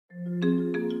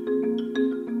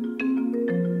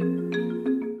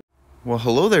Well,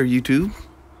 hello there, YouTube.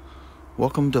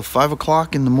 Welcome to 5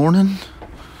 o'clock in the morning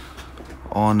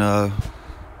on,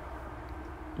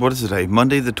 what is today?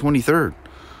 Monday the 23rd.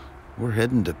 We're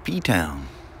heading to P-Town.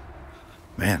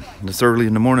 Man, this early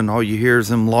in the morning, all you hear is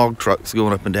them log trucks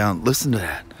going up and down. Listen to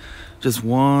that. Just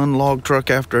one log truck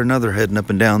after another heading up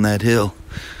and down that hill.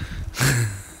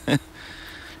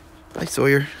 Hi,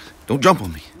 Sawyer. Don't jump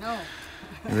on me. No.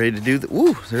 You ready to do the...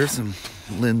 Ooh, there's some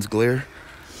lens glare.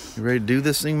 You ready to do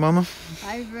this thing, Mama?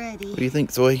 I'm ready. What do you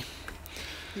think, Soy?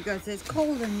 Because it's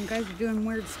cold and you guys are doing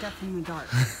weird stuff in the dark.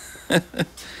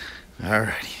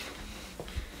 Alrighty.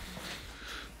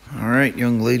 Alright,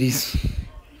 young ladies.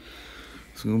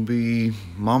 It's going to be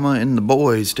Mama and the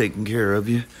boys taking care of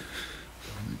you.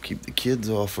 Keep the kids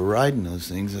off of riding those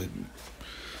things. I'm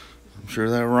sure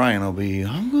that Ryan will be,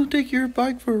 I'm going to take your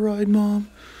bike for a ride, Mom.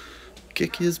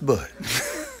 Kick his butt.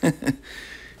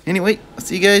 Anyway, I'll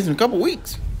see you guys in a couple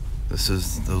weeks. This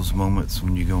is those moments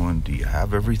when you go in, do you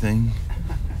have everything?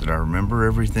 Did I remember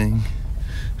everything?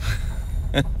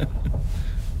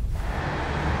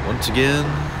 Once again,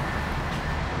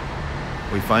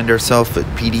 we find ourselves at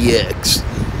PDX.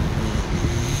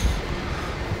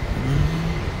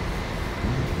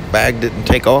 Bag didn't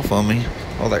take off on me.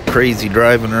 All that crazy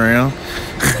driving around.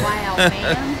 Wow,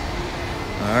 man.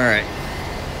 Alright.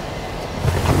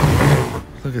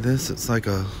 Look at this. It's like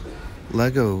a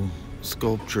Lego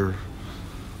sculpture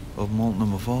of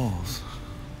Multnomah Falls.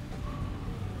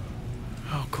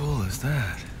 How cool is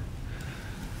that?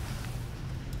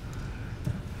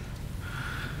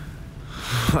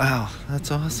 Wow,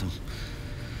 that's awesome.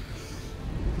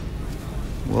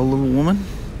 Well, little woman,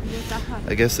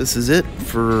 I guess this is it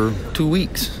for 2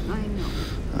 weeks.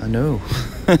 I know.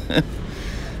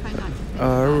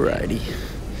 Alrighty.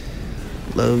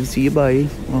 Love, see you, bye.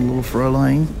 One little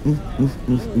Fräulein.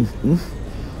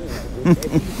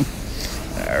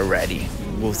 Alrighty.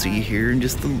 We'll see you here in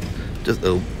just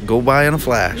it'll go by in a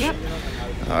flash. Yep.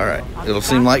 Alright. It'll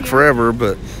seem like forever,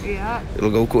 but it'll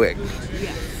go quick.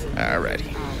 Yes.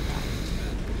 Alrighty.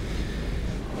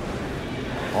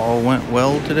 All went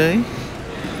well today.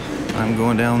 I'm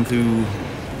going down through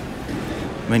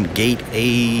gate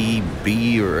A,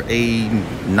 B, or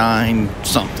A9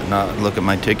 something. Not look at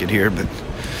my ticket here, but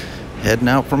heading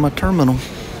out from a terminal.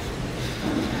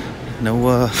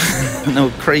 No, no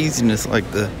craziness like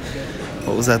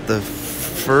what was that, the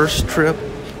first trip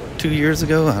 2 years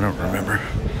ago? I don't remember.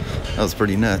 That was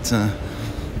pretty nuts, huh?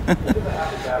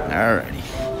 Alrighty.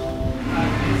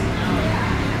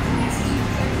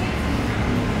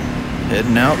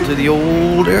 Heading out to the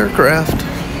old aircraft.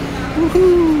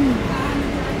 Woohoo!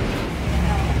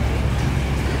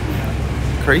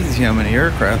 Crazy how many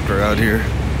aircraft are out here.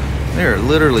 They're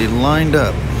literally lined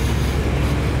up.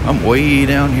 I'm way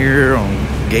down here on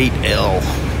gate L.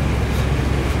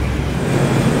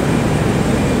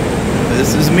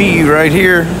 This is me right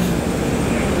here.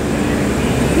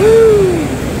 Woo!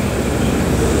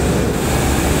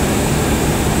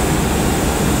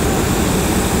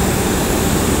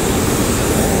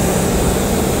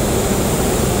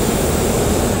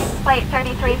 Flight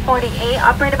 3348,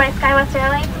 operated by SkyWest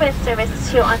Airlines with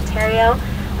service to Ontario.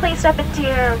 Please step into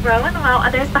your row and allow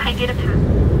others behind you to pass.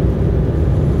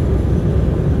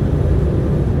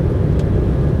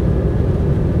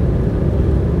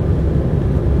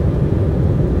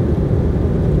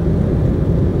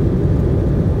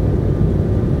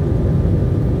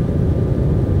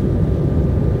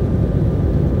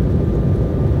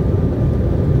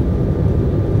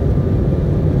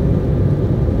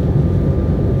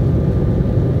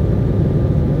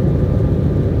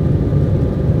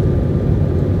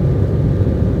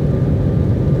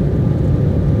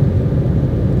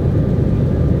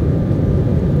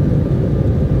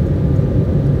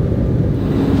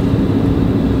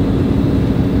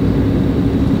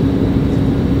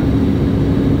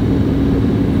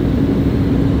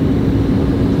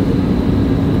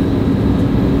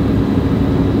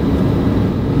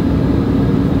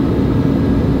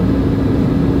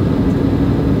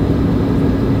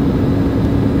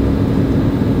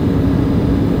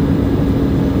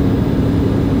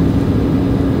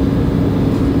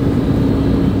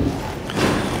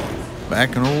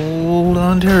 Back in old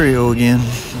Ontario again.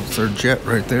 That's our jet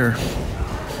right there.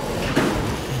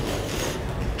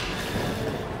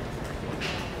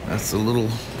 That's the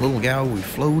little gal we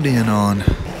float in on.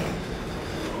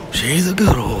 She's a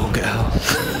good old gal.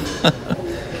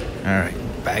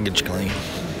 Alright, baggage claim.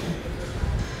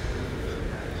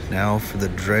 Now for the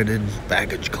dreaded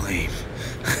baggage claim.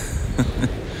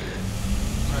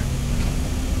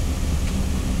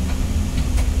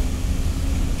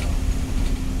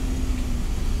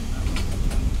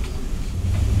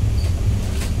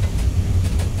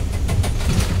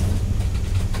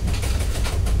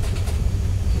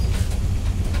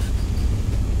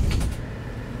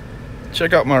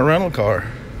 check out my rental car.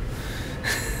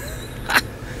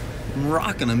 I'm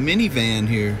rocking a minivan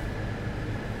here.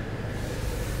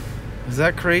 Is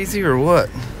that crazy or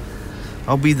what?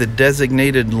 I'll be the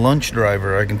designated lunch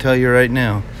driver, I can tell you right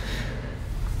now.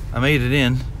 I made it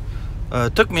in.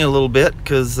 It took me a little bit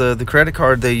because the credit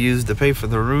card they used to pay for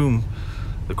the room,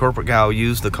 the corporate gal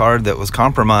used the card that was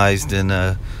compromised, and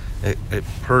it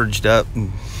purged up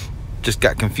and just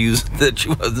got confused that she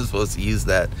wasn't supposed to use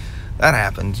that. That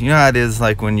happens. You know how it is,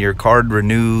 like when your card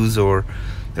renews or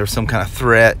there's some kind of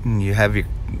threat and you have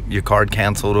your card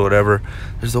canceled or whatever.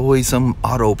 There's always some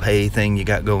auto pay thing you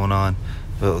got going on.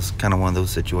 Well, it's kind of one of those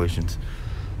situations.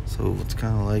 So it's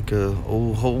kind of like a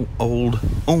old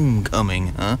homecoming,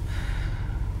 huh?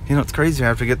 You know, it's crazy.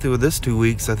 After I get through with this 2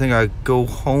 weeks, I think I go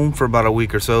home for about a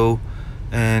week or so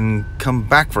and come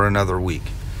back for another week.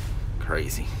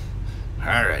 Crazy.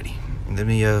 Alrighty. Let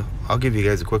me, I'll give you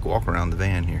guys a quick walk around the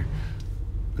van here.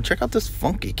 And check out this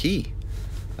funky key.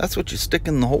 That's what you stick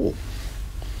in the hole.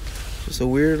 Just a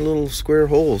weird little square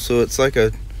hole. So it's like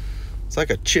a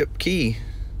chip key,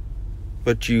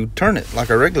 but you turn it like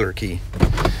a regular key.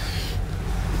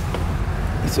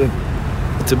 It's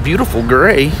a beautiful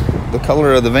gray, the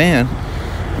color of the van.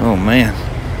 Oh man,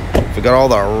 forgot all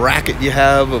the racket you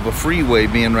have of a freeway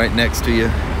being right next to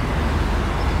you.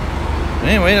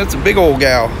 Anyway, that's a big old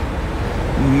gal.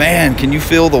 Man, can you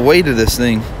feel the weight of this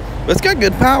thing? But it's got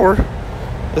good power.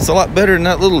 It's a lot better than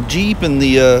that little Jeep and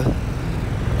the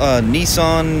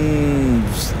Nissan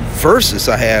Versus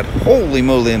I had. Holy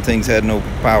moly, them things had no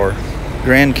power.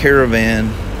 Grand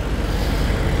Caravan,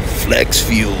 flex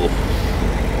fuel.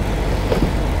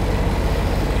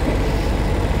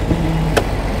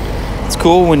 It's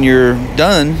cool when you're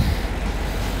done.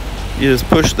 You just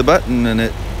push the button and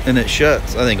it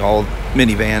shuts. I think all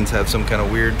minivans have some kind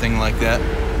of weird thing like that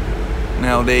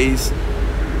nowadays.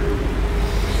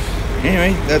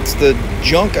 Anyway, that's the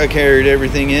junk I carried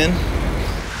everything in.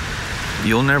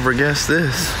 You'll never guess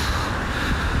this.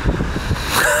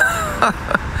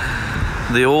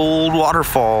 The old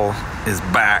waterfall is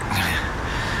back.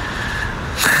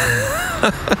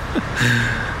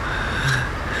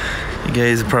 You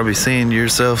guys are probably saying to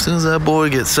yourself, as soon as that boy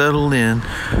gets settled in,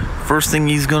 first thing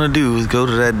he's gonna do is go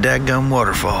to that dadgum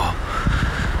waterfall.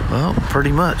 Well,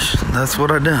 pretty much. That's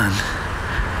what I done.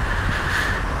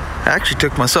 I actually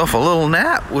took myself a little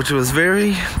nap, which was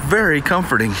very, very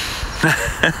comforting.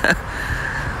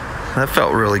 That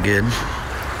felt really good.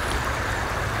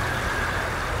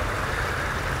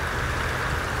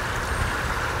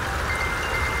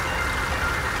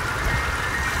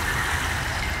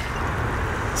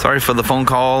 Sorry for the phone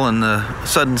call and the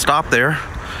sudden stop there,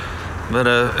 but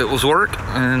it was work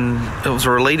and it was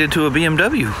related to a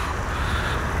BMW.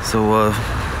 So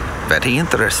very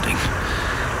interesting.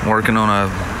 I'm working on a,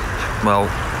 well,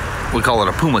 we call it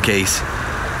a Puma case,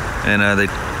 and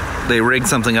they rigged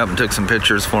something up and took some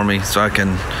pictures for me so I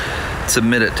can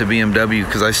submit it to BMW,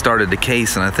 because I started the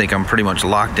case and I think I'm pretty much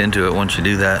locked into it once you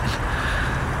do that.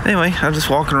 Anyway, I'm just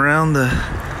walking around the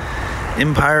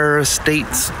Empire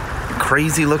Estates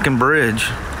crazy looking bridge.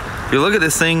 If you look at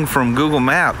this thing from Google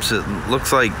Maps, it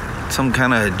looks like some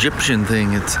kind of Egyptian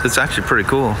thing. It's actually pretty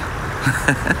cool.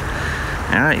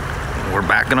 Alright, we're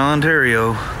back in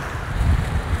Ontario.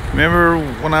 Remember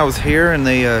when I was here and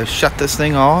they shut this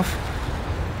thing off?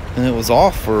 And it was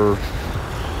off for,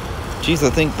 geez, I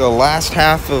think the last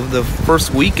half of the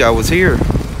first week I was here.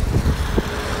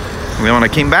 And then when I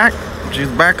came back, she's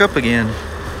back up again.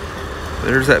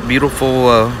 There's that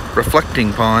beautiful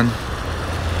reflecting pond.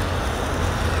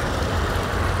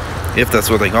 If that's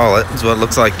what they call it. That's what it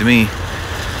looks like to me.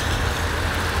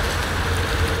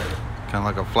 Kind of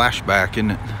like a flashback,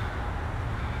 isn't it?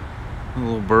 A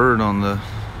little bird on the...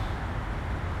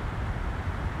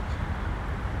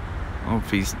 I don't know if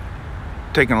he's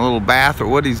taking a little bath or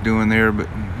what he's doing there, but...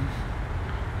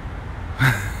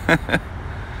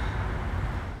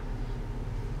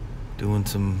 Doing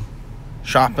some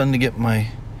shopping to get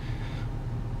my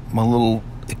little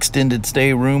extended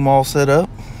stay room all set up.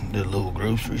 Did a little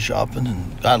grocery shopping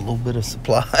and got a little bit of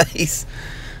supplies.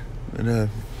 But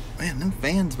man, them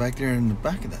fans back there in the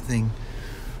back of that thing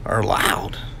are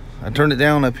loud. I turned it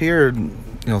down up here, you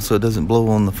know, so it doesn't blow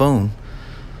on the phone.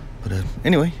 But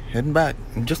anyway, heading back.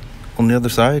 I'm just on the other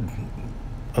side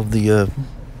of the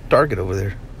Target over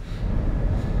there.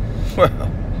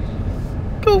 Well,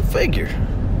 go figure.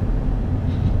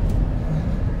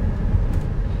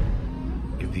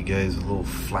 Give you guys a little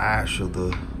flash of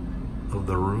the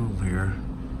room here.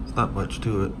 It's not much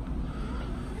to it.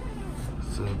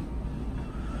 So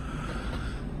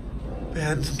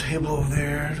bed, some table over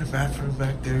there, the bathroom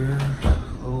back there,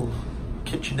 little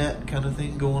kitchenette kind of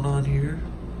thing going on here.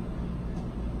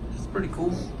 It's pretty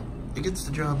cool. It gets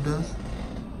the job done.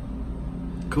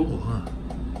 Cool, huh?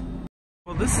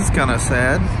 Well, this is kind of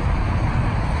sad.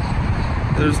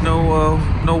 There's no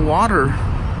water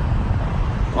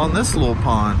on this little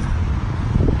pond.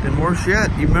 And worse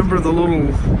yet, you remember the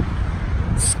little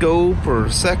scope or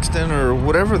sextant or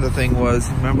whatever the thing was?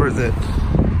 Remember that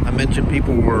I mentioned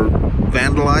people were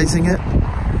vandalizing it?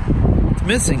 It's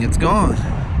missing, it's gone.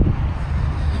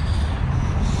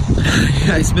 You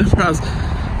guys remember I was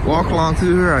walking along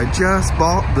through here, I just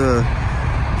bought the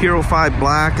Hero 5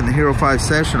 Black and the Hero 5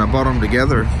 Session. I bought them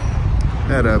together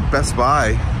at a Best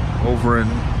Buy over in,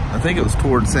 I think it was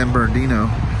towards San Bernardino.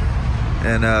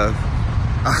 And I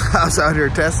was out here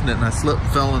testing it and I slipped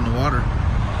and fell in the water.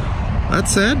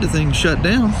 That's sad, the thing shut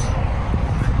down.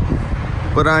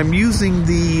 But I'm using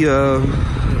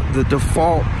the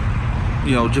default,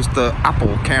 you know, just the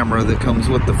Apple camera that comes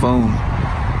with the phone,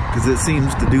 because it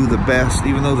seems to do the best,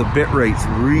 even though the bit rate's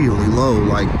really low,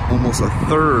 like almost a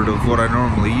third of what I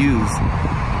normally use.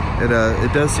 It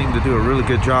does seem to do a really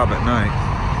good job at night.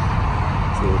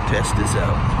 So we'll test this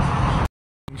out.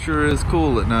 It sure is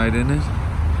cool at night, isn't it?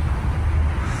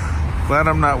 Glad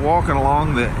I'm not walking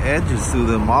along the edges through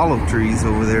them olive trees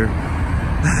over there.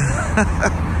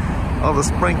 All the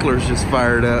sprinklers just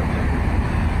fired up.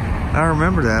 I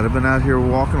remember that. I've been out here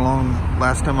walking along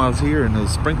last time I was here, and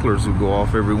those sprinklers would go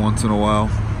off every once in a while.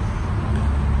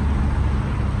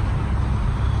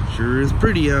 Sure is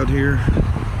pretty out here.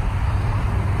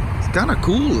 It's kind of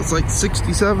cool. It's like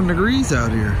 67 degrees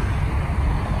out here.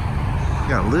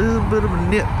 Got a little bit of a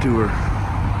nip to her.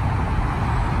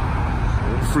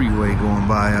 Old freeway going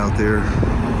by out there.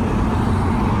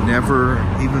 Never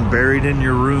even buried in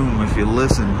your room. If you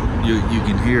listen, you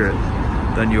can hear it.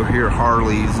 Then you'll hear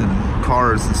Harleys and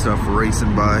cars and stuff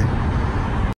racing by.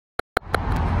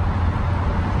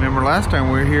 Remember last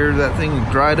time we were here, that thing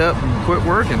dried up and quit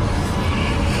working.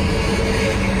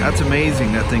 That's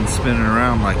amazing, that thing's spinning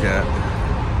around like that.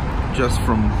 Just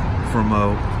from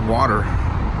water.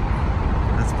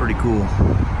 That's pretty cool.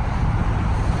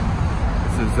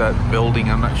 This is that building,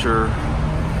 I'm not sure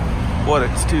what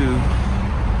it's to.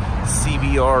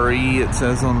 CBRE, it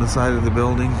says on the side of the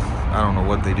building. I don't know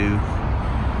what they do.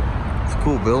 It's a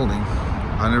cool building.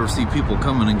 I never see people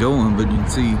coming and going, but you can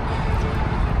see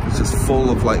it's just full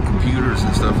of like computers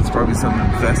and stuff. It's probably some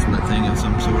investment thing of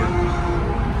some sort.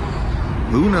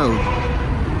 Who knows?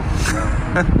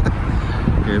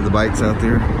 Okay, the bike's out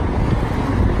there.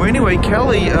 Well, anyway,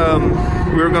 Kelly,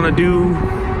 we were gonna do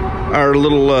our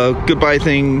little goodbye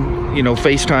thing, you know,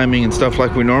 FaceTiming and stuff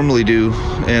like we normally do,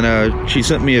 and she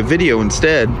sent me a video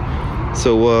instead,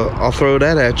 so I'll throw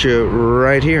that at you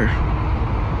right here.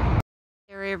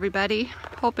 Hey everybody,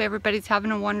 hope everybody's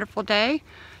having a wonderful day.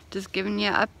 Just giving you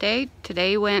an update.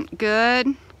 Today went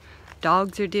good.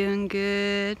 Dogs are doing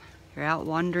good. They're out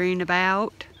wandering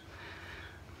about.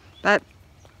 But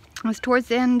it was towards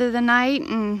the end of the night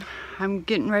and I'm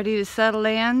getting ready to settle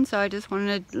in, so I just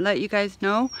wanted to let you guys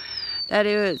know that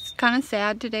it was kind of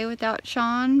sad today without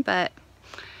Shawn, but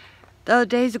the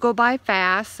days go by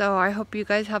fast, so I hope you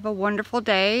guys have a wonderful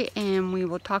day, and we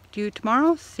will talk to you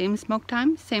tomorrow. Same smoke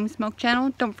time, same smoke channel.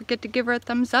 Don't forget to give her a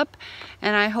thumbs up,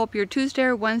 and I hope your Tuesday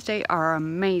or Wednesday are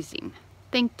amazing.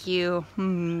 Thank you.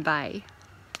 Bye.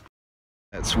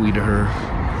 That's sweet of her,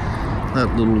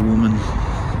 that little woman.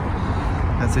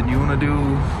 I said, you want to do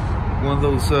one of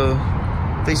those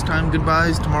FaceTime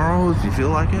goodbyes tomorrow if you feel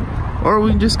like it? Or we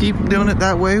can just keep doing it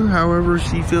that way, however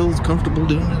she feels comfortable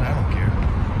doing it. I don't care.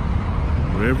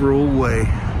 Whatever old way.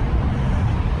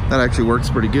 That actually works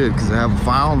pretty good because I have a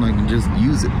file and I can just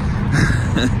use it.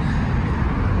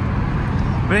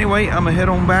 But anyway, I'm gonna head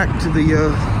on back to the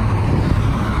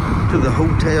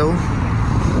hotel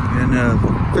and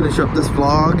finish up this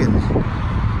vlog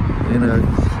and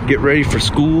get ready for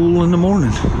school in the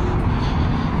morning.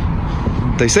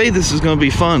 They say this is going to be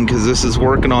fun because this is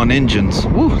working on engines.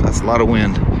 Woo, that's a lot of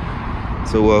wind.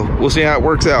 So we'll see how it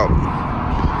works out.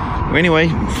 Anyway,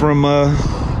 from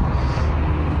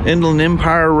Inland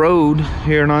Empire Road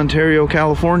here in Ontario,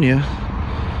 California,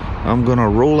 I'm going to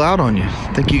roll out on you.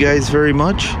 Thank you guys very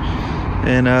much,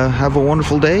 and have a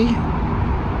wonderful day,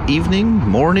 evening,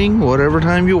 morning, whatever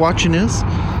time you're watching this,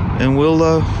 and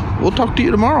we'll talk to you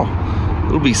tomorrow.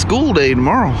 It'll be school day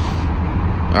tomorrow.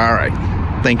 All right.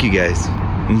 Thank you guys.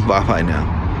 Bye-bye now.